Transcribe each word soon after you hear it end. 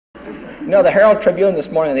You know, the Herald Tribune this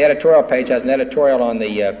morning on the editorial page has an editorial on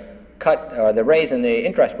the the raise in the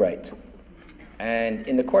interest rates. And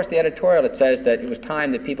in the course of the editorial, it says that it was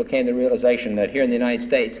time that people came to the realization that here in the United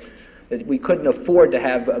States, that we couldn't afford to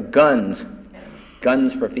have guns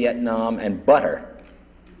for Vietnam, and butter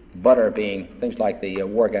being things like the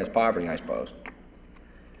war against poverty, I suppose.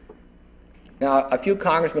 Now, a few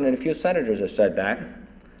congressmen and a few senators have said that,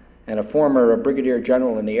 and a former brigadier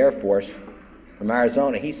general in the Air Force from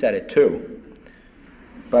Arizona, he said it too.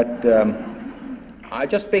 But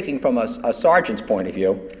just speaking from a sergeant's point of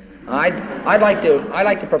view, I'd like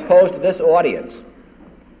to propose to this audience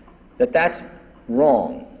that that's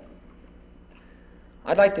wrong.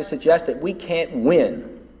 I'd like to suggest that we can't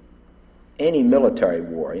win any military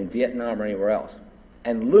war in Vietnam or anywhere else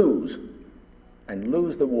and lose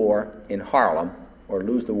the war in Harlem or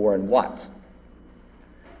lose the war in Watts.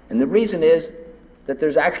 And the reason is that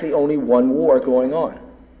there's actually only one war going on.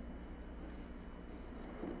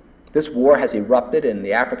 This war has erupted in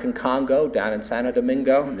the African Congo, down in Santo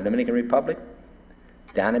Domingo, in the Dominican Republic,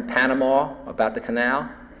 down in Panama, about the canal,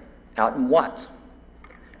 out in Watts.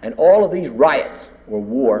 And all of these riots or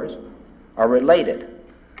wars are related,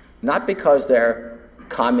 not because they're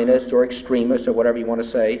communists or extremists or whatever you want to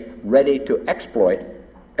say, ready to exploit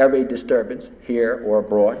every disturbance here or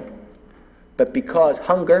abroad, but because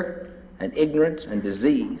hunger and ignorance and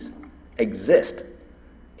disease exist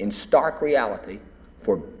in stark reality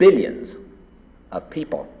for billions of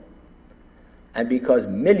people, and because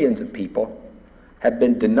millions of people have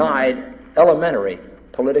been denied elementary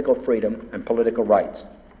political freedom and political rights.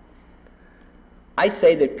 I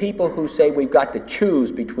say that people who say we've got to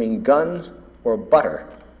choose between guns or butter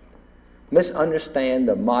misunderstand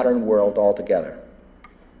the modern world altogether.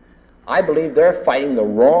 I believe they're fighting the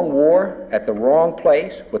wrong war at the wrong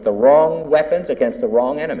place with the wrong weapons against the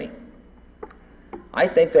wrong enemy. I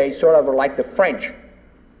think they sort of are like the French.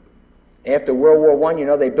 After World War I, you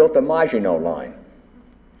know, they built the Maginot Line.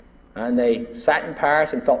 And they sat in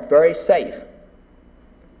Paris and felt very safe.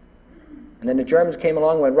 And then the Germans came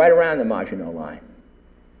along and went right around the Maginot Line.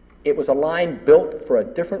 It was a line built for a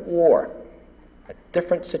different war, a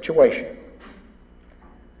different situation.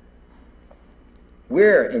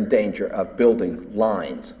 We're in danger of building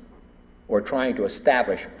lines or trying to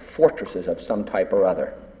establish fortresses of some type or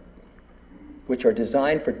other, which are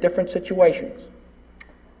designed for different situations,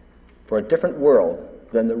 for a different world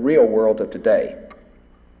than the real world of today.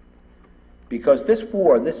 Because this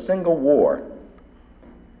war, this single war,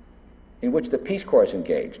 in which the Peace Corps is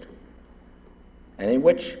engaged, and in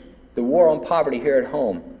which the war on poverty here at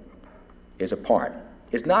home is a part,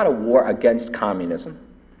 is not a war against communism.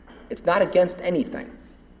 It's not against anything.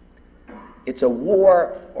 It's a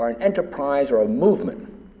war or an enterprise or a movement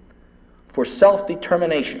for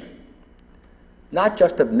self-determination, not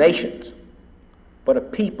just of nations, but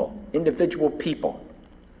of people, individual people,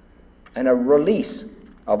 and a release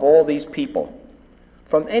of all these people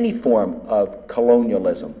from any form of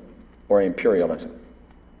colonialism or imperialism.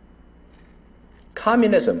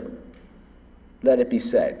 Communism, let it be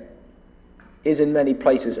said, is in many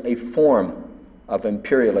places a form of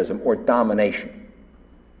imperialism or domination.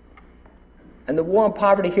 And the war on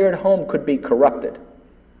poverty here at home could be corrupted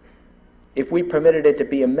if we permitted it to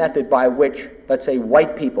be a method by which, let's say,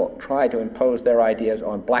 white people try to impose their ideas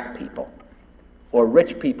on black people, or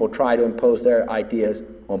rich people try to impose their ideas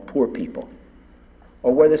on poor people,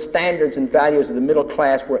 or where the standards and values of the middle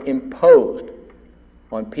class were imposed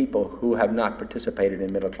on people who have not participated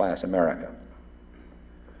in middle class America.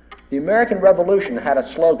 The American Revolution had a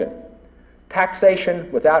slogan: taxation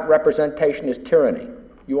without representation is tyranny.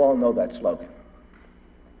 You all know that slogan.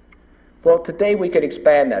 Well, today we could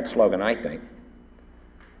expand that slogan, I think.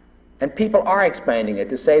 And people are expanding it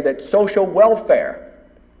to say that social welfare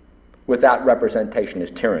without representation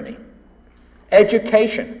is tyranny.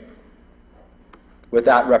 Education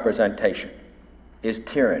without representation is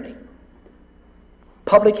tyranny.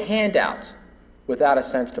 Public handouts without a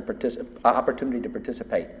sense to opportunity to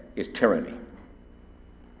participate is tyranny.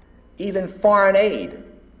 Even foreign aid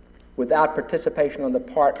without participation on the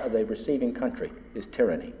part of the receiving country is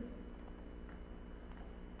tyranny.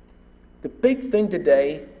 The big thing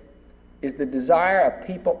today is the desire of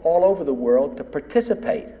people all over the world to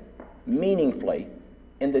participate meaningfully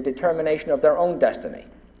in the determination of their own destiny.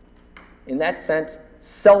 In that sense,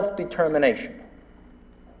 self-determination,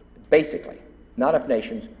 basically, not of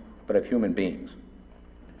nations, but of human beings.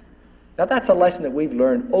 Now that's a lesson that we've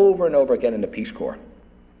learned over and over again in the Peace Corps.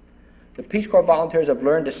 The Peace Corps volunteers have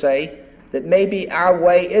learned to say that maybe our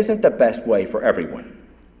way isn't the best way for everyone.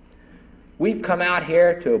 We've come out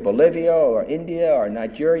here to Bolivia or India or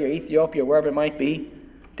Nigeria or Ethiopia, wherever it might be,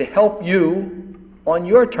 to help you on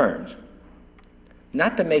your terms,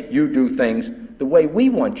 not to make you do things the way we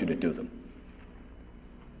want you to do them.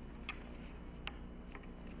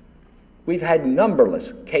 We've had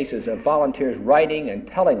numberless cases of volunteers writing and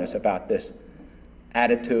telling us about this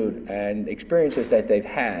attitude and experiences that they've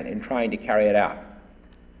had in trying to carry it out.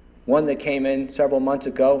 One that came in several months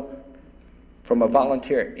ago from a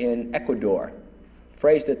volunteer in Ecuador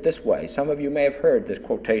phrased it this way. Some of you may have heard this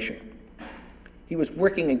quotation. He was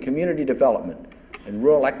working in community development in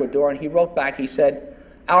rural Ecuador, and he wrote back, he said,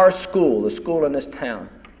 "Our school, the school in this town,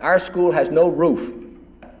 our school has no roof.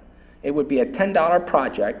 It would be a $10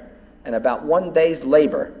 project and about 1 day's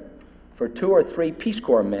labor for 2 or 3 Peace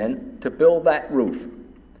Corps men to build that roof.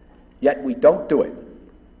 Yet we don't do it.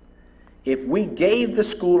 If we gave the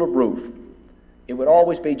school a roof, it would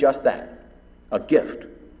always be just that, a gift.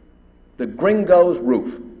 The gringo's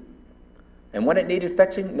roof. And when it needed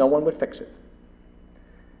fixing, no one would fix it.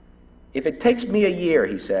 If it takes me a year,"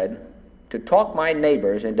 he said, "to talk my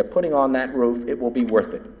neighbors into putting on that roof, it will be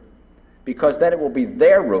worth it. Because then it will be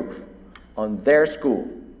their roof on their school.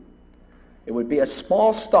 It would be a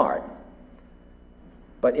small start,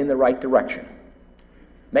 but in the right direction.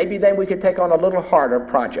 Maybe then we could take on a little harder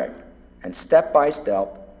project and step by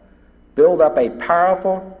step build up a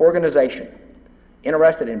powerful organization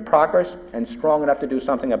interested in progress and strong enough to do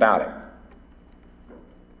something about it."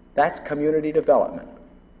 That's community development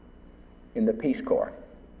in the Peace Corps.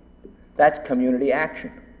 That's community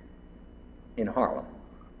action in Harlem.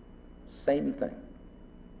 Same thing.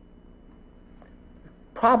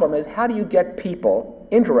 Problem is, how do you get people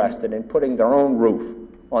interested in putting their own roof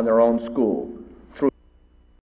on their own school